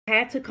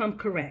had to come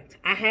correct.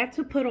 I had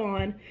to put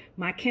on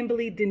my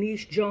Kimberly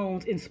Denise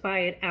Jones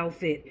inspired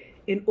outfit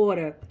in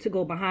order to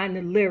go behind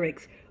the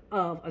lyrics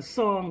of a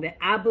song that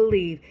I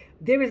believe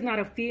there is not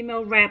a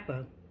female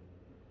rapper,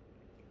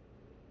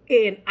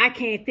 and I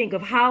can't think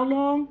of how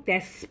long,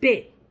 that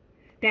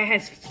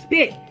has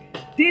spit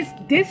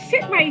this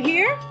shit right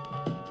here.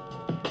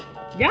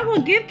 Y'all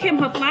gonna give Kim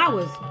her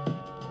flowers.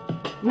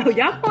 No,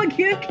 y'all gonna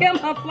give Kim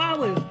her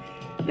flowers.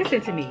 Listen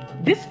to me.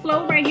 This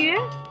flow right here,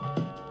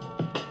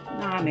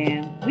 nah,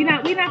 man. We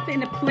not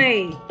finna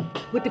play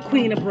with the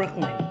Queen of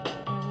Brooklyn.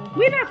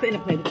 We not finna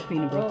play with the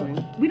Queen of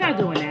Brooklyn. We not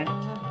doing that.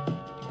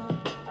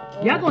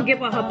 Y'all gonna give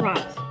her her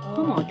props.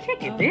 Come on,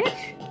 kick it,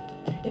 bitch.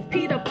 If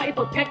Peter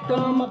Piper pecked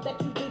them, I bet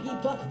you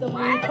Biggie bust them.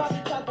 What?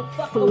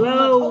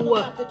 Flow.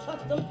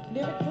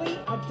 Lyrically,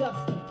 I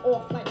dust them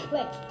off like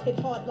flesh, hit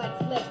hard like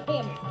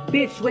sledgehammers.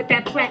 Bitch with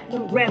that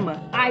platinum grammar.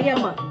 I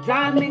am a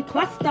diamond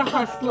cluster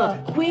hustler,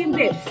 queen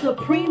bitch,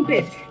 supreme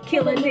bitch,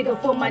 kill a nigga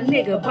for my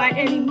nigga by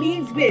any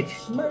means, bitch.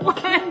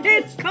 What?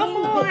 Come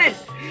on,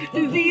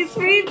 disease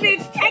free,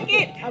 bitch. Check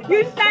it.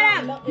 You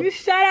shut up. You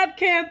shut up,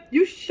 Kim.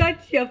 You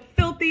shut your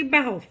filthy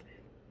mouth.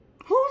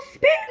 Who's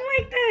spitting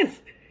like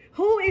this?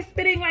 Who is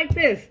spitting like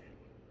this?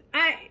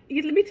 Let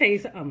me tell you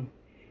something.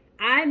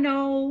 I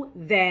know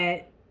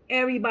that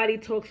everybody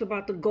talks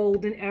about the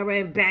golden era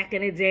and back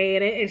in the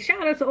day, and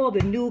shout out to all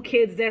the new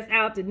kids that's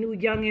out, the new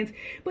youngins.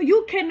 But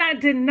you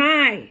cannot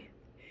deny,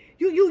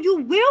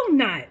 you will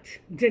not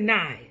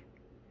deny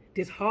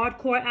this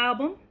hardcore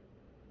album.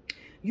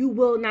 You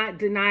will not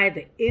deny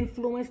the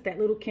influence that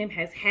Lil' Kim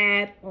has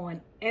had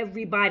on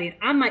everybody. And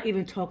I'm not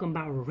even talking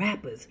about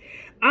rappers.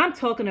 I'm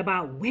talking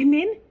about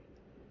women.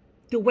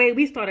 The way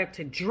we started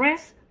to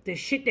dress, the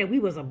shit that we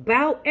was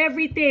about,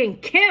 everything.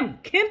 Kim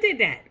did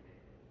that.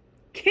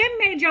 Kim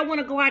made y'all want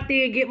to go out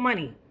there and get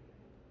money.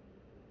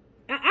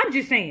 I'm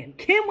just saying.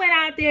 Kim went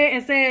out there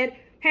and said,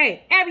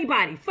 hey,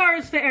 everybody,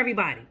 furs for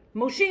everybody.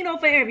 Moschino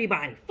for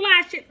everybody.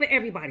 Fly shit for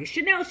everybody.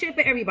 Chanel shit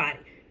for everybody.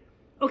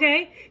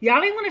 Okay?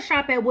 Y'all ain't want to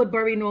shop at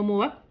Woodbury no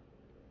more.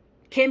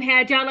 Kim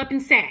had y'all up in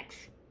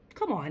Saks.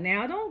 Come on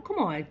now. Come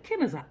on.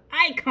 Kim is an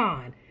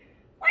icon.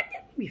 What?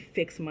 Let me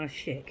fix my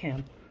shit,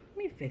 Kim.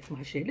 Let me fix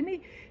my shit. Go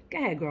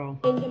ahead, girl.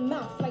 In your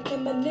mouth like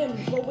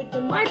M&M's, go with the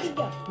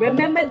what?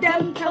 Remember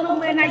them? Tell them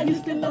when I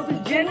used to know the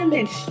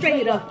gentleman.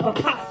 Straight up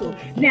apostle.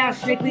 Now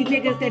strictly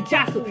niggas that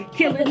jostle.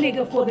 Kill a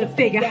nigga for the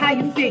figure. How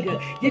you figure?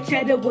 Your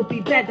cheddar would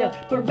be better.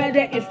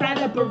 Beretta inside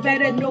a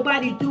Beretta.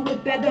 Nobody do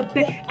it better.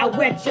 I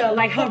wet ya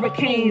like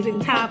hurricanes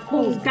and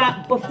typhoons.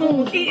 Got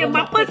buffoons eating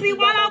my pussy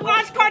while I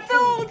watch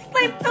cartoons.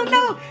 Sleep till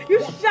no.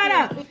 You shut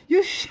up.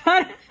 You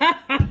shut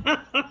up.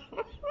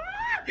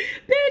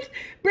 Bitch,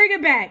 bring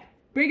it back.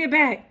 Bring it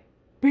back.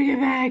 Bring it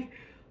back.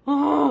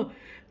 Oh,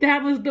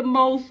 that was the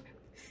most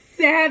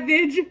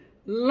savage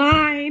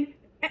line.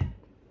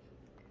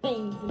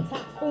 And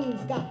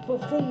typhoons got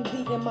buffoons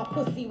eating my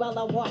pussy while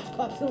I watch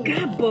cartoons.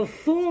 Got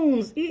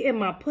buffoons eating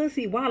my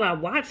pussy while I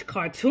watch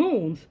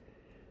cartoons.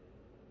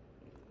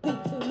 What?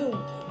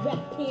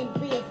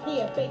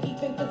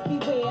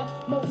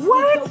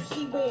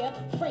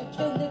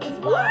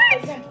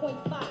 What?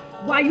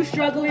 Why you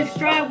struggling,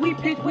 strive? We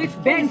pick which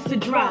Benz to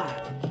drive.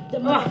 The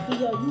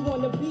mafia, you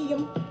wanna be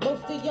them?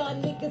 Most of y'all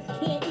niggas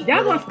can't eat.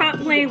 Y'all gonna stop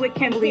playing with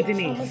Kimberly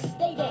Denise.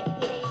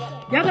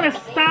 Y'all gonna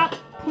stop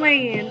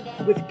playing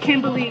with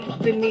Kimberly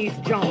Denise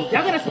Jones.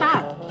 Y'all gonna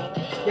stop.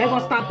 Y'all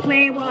gonna stop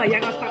playing with her.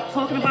 Y'all gonna stop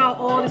talking about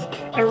all this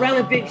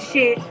irrelevant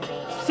shit,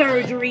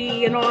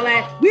 surgery and all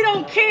that. We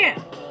don't care.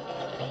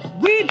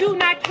 We do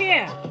not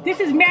care.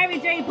 This is Mary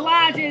J.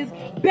 Blige's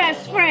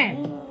best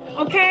friend.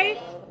 Okay?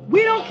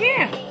 We don't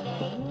care.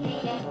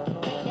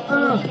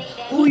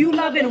 Who you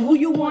loving, who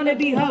you wanna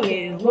be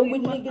hugging. Who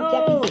you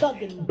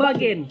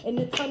bugging. In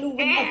the tunnel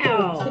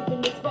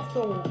sipping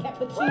espresso,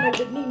 cappuccino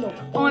with Nino.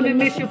 On a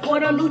mission for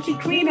the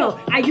Lucicrino.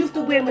 I used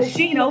to wear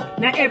Moschino,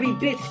 now every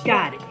bitch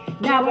got it.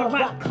 Now I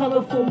rock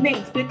colorful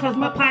minks because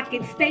my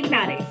pockets stay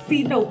knotted.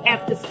 C note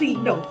after C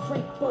note.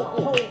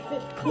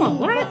 Come on,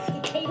 what?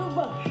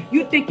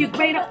 You think you're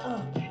greater?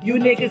 You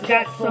niggas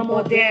got some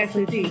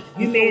audacity.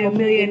 You made $1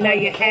 million, now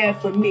you have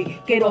for me.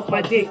 Get off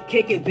my dick,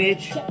 kick it,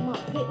 bitch.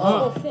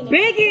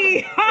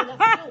 Biggie! Shut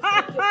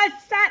up,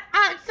 shut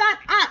up! Shut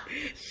up!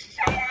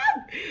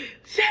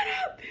 Shut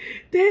up!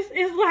 This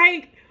is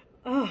like,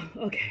 oh,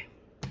 okay.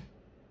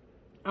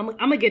 I'm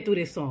gonna get through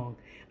this song.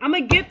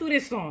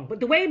 But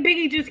the way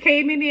Biggie just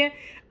came in here,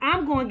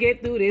 I'm gonna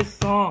get through this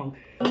song.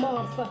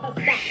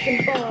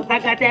 I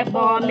got that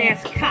bomb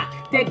ass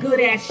cock, that good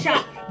ass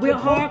shot, with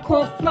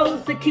hardcore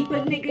flows to keep a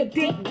nigga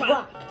dick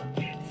rock.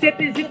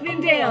 Sipping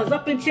Zippendales,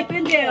 up in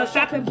Chippendale,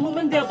 shopping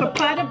Bloomingdale's for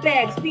Prada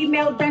bags,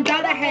 female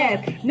Dundada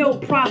has, no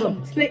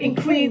problem, splitting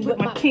cream with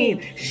my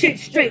king, shit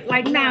straight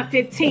like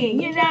 915,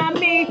 you know what I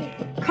mean?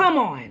 Come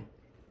on.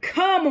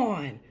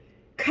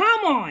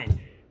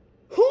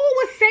 Who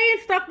was saying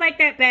stuff like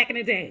that back in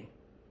the day?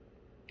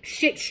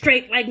 Shit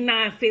straight like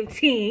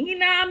 915. You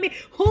know what I mean?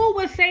 Who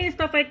was saying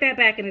stuff like that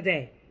back in the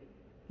day?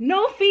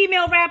 No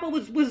female rapper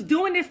was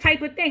doing this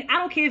type of thing. I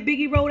don't care if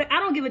Biggie wrote it. I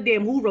don't give a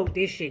damn who wrote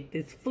this shit.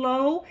 This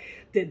flow,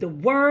 the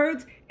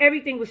words,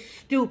 everything was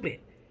stupid.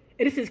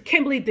 And this is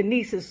Kimberly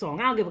Denise's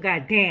song. I don't give a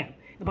goddamn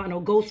about no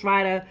Ghost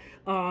Rider,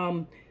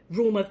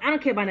 rumors. I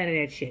don't care about none of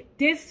that shit.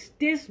 This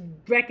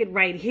record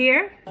right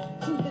here,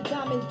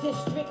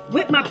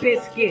 with my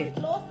biscuit.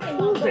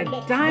 Who's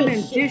the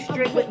Diamond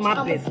District with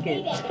my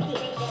biscuit?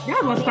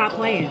 Y'all gonna stop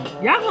playing.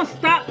 Y'all gonna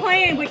stop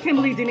playing with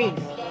Kimberly Denise.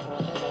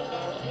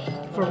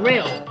 For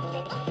real.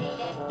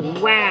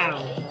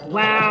 Wow.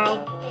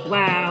 Wow.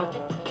 Wow.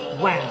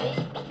 Wow.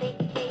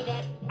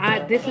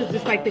 This is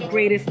just like the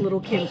greatest Little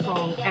Kim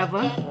song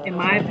ever, in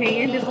my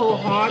opinion. This whole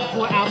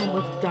hardcore album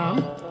was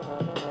dumb.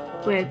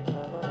 But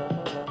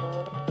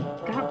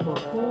got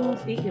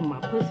buffoons eating my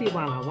pussy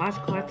while I watch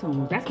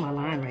cartoons. That's my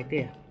line right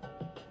there.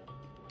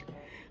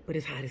 But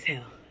it's hot as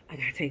hell. I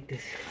gotta take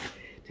this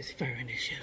fur in this show.